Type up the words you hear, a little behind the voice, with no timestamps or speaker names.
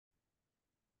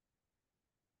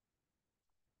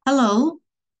Hello,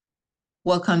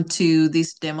 welcome to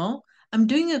this demo. I'm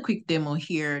doing a quick demo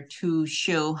here to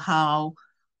show how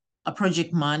a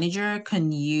project manager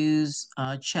can use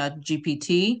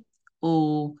ChatGPT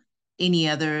or any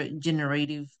other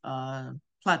generative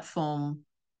platform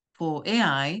for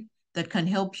AI that can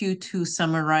help you to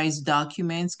summarize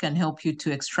documents, can help you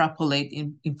to extrapolate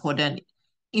important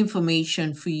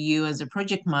information for you as a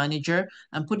project manager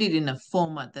and put it in a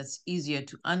format that's easier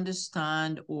to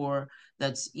understand or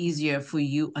that's easier for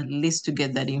you at least to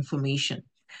get that information.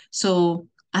 So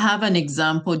I have an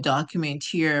example document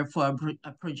here for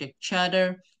a project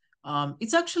chatter.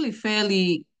 It's actually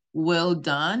fairly well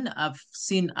done. I've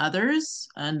seen others,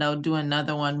 and I'll do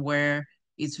another one where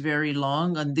it's very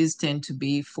long, and these tend to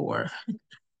be for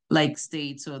like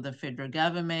states or the federal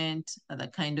government,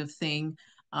 that kind of thing.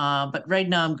 But right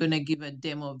now, I'm going to give a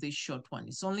demo of this short one.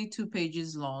 It's only 2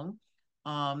 pages long.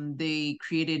 They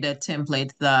created a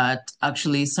template that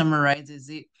actually summarizes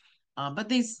it, but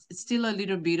there's still a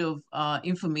little bit of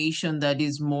information that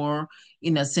is more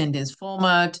in a sentence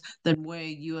format than where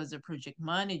you as a project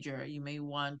manager, you may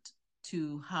want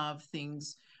to have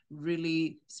things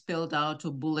really spelled out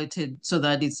or bulleted so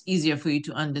that it's easier for you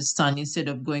to understand instead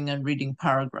of going and reading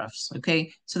paragraphs.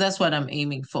 Okay, so that's what I'm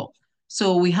aiming for.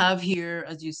 So we have here,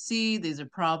 as you see, there's a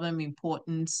problem,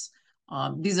 importance.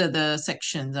 These are the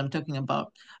sections I'm talking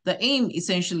about. The aim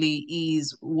essentially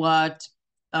is what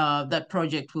that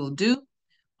project will do.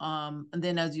 And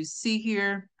then as you see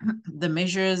here, the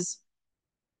measures,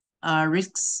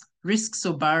 risks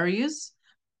or barriers,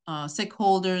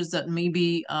 stakeholders that may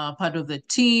be part of the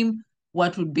team,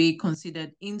 what would be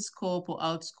considered in scope or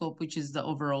out scope, which is the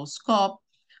overall scope.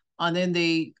 And then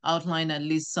they outline at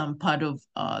least some part of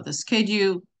the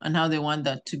schedule and how they want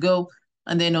that to go.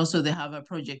 And then also they have a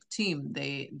project team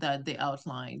that they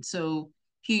outline. So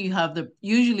here you have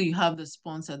usually you have the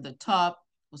sponsor at the top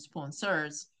or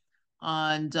sponsors.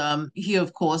 And here,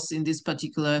 of course, in this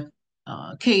particular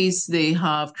case, they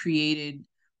have created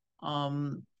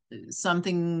um,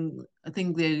 something, I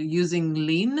think they're using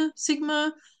Lean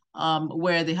Sigma,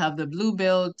 where they have the blue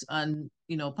belt and,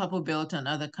 purple belt and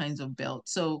other kinds of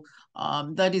belts. So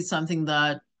that is something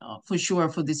that for sure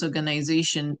for this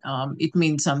organization, it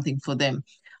means something for them.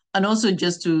 And also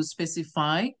just to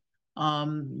specify,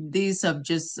 these have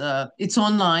just, it's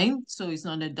online, so it's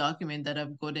not a document that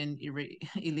I've gotten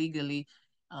illegally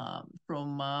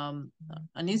from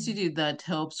an institute that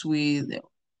helps with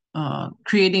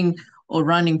creating or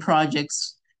running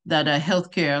projects that are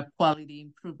healthcare quality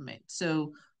improvement.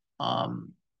 So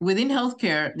within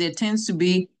healthcare, there tends to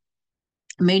be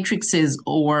matrices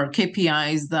or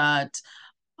KPIs that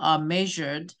are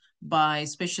measured by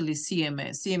especially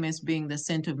CMS being the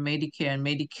Center of Medicare and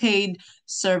Medicaid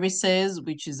Services,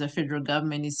 which is the federal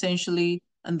government essentially,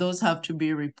 and those have to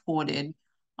be reported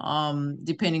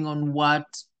depending on what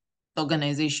the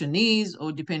organization is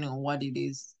or depending on what it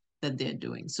is that they're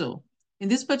doing. So in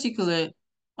this particular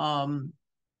um,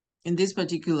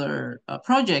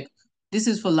 project, this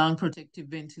is for lung protective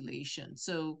ventilation.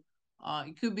 So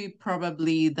it could be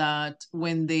probably that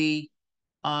when they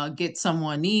get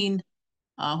someone in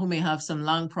who may have some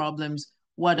lung problems,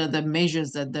 what are the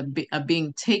measures that are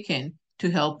being taken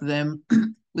to help them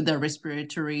with their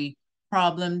respiratory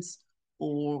problems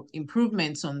or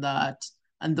improvements on that,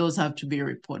 and those have to be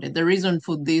reported. The reason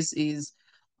for this is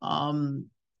um,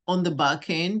 on the back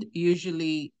end,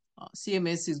 usually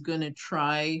CMS is going to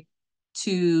try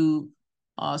to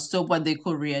stop what they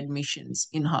call readmissions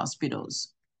in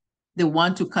hospitals. They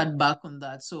want to cut back on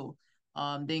that. So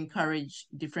they encourage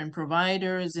different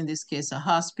providers, in this case, a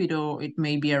hospital, it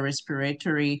may be a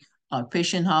respiratory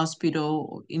outpatient hospital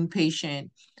or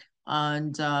inpatient,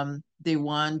 and they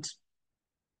want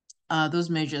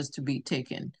those measures to be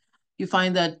taken. You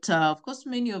find that, of course,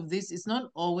 many of this is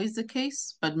not always the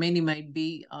case, but many might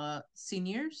be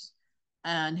seniors,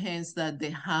 and hence that they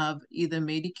have either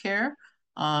Medicare.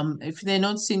 If they're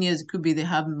not seniors, it could be they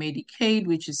have Medicaid,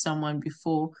 which is someone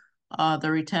before the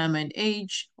retirement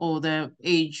age or the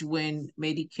age when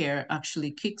Medicare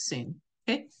actually kicks in.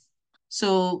 Okay,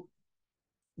 so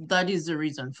that is the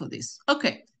reason for this.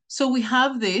 Okay, so we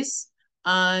have this,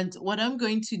 and what I'm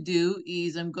going to do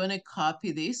is I'm going to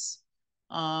copy this.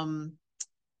 Again,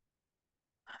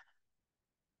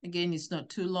 it's not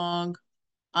too long.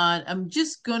 And I'm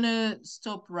just gonna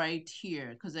stop right here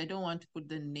because I don't want to put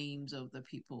the names of the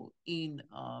people in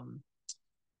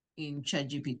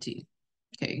ChatGPT.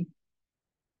 Okay.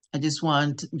 I just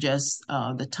want just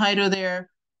the title there,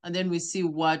 and then we see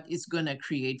what it's gonna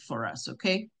create for us.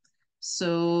 Okay.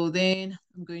 So then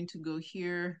I'm going to go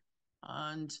here,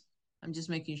 and I'm just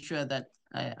making sure that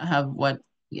I have what,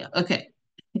 yeah, okay.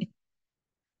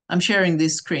 I'm sharing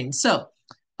this screen. So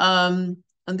on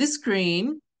this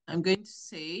screen, I'm going to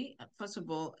say, first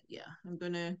of all, yeah, I'm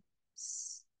going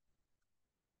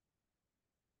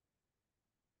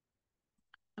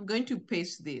to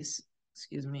paste this.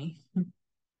 Excuse me. I'm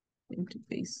going to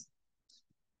paste.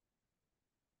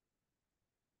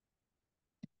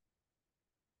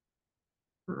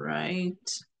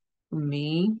 Right. For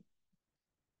me.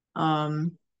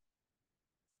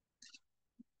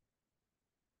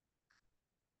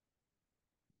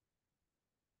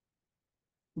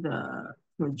 The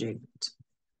project.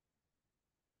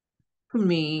 For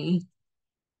me,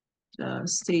 the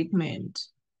statement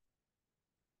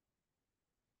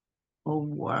of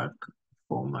work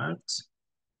format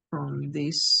from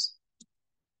this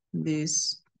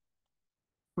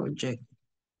project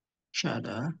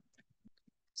charter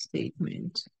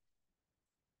statement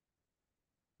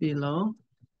below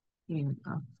in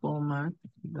a format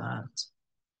that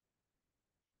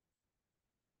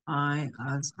I,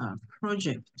 as a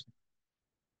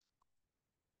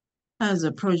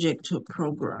project or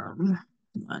program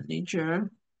manager,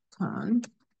 can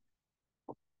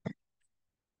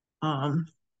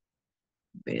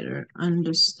better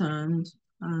understand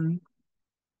and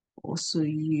also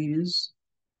use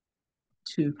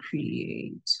to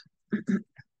create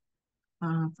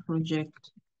a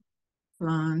project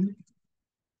plan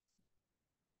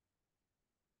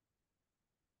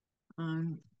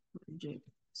and project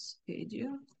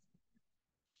schedule.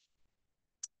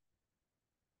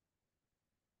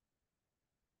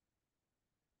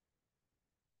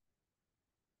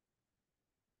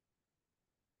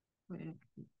 Where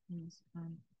is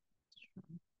an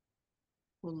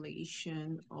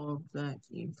extrapolation of that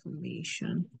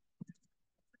information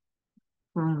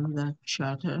from the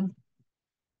charter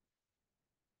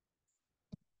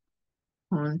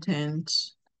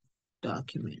content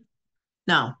document.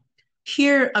 Now,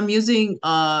 here I'm using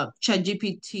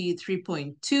ChatGPT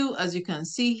 3.2, as you can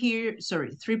see here,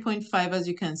 sorry, 3.5, as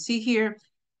you can see here.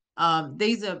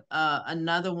 There's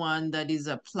another one that is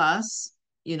a plus,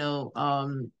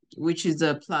 which is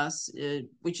a plus,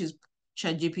 which is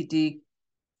ChatGPT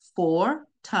 4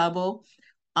 Turbo.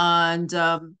 And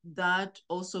that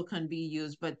also can be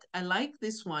used, but I like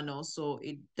this one also.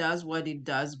 It does what it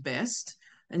does best.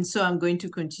 And so I'm going to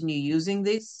continue using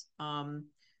this.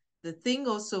 The thing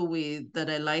also with that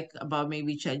I like about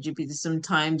maybe ChatGPT,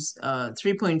 sometimes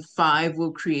 3.5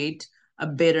 will create a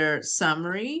better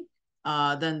summary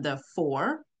than the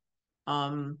 4.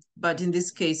 But in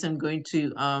this case, I'm going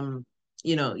to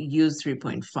use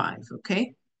 3.5.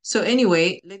 Okay. So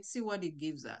anyway, let's see what it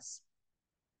gives us.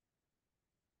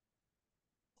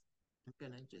 I'm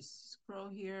gonna just scroll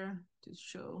here to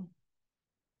show.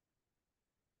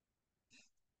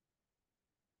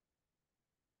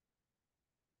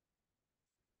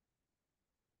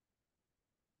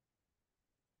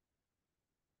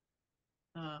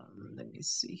 Let me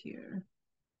see here.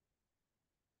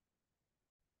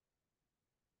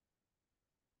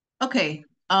 Okay,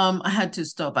 I had to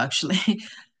stop actually.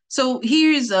 So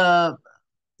here's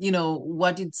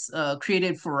what it's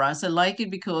created for us. I like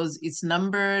it because it's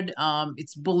numbered,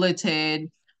 it's bulleted,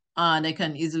 and I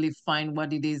can easily find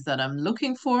what it is that I'm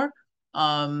looking for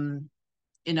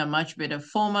in a much better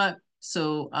format.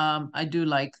 So I do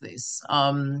like this.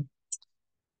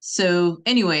 So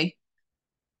anyway,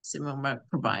 Simon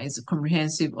provides a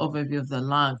comprehensive overview of the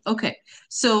land. Okay,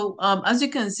 so as you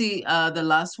can see, the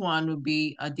last one would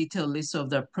be a detailed list of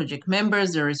the project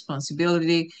members, their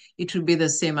responsibility. It would be the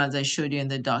same as I showed you in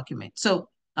the document. So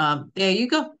there you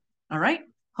go. All right.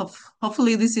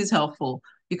 Hopefully this is helpful.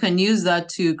 You can use that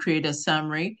to create a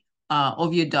summary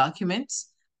of your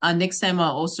documents. And next time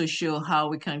I'll also show how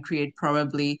we can create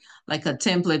probably like a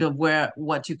template of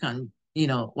what you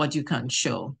can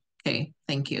show. Okay,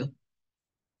 thank you.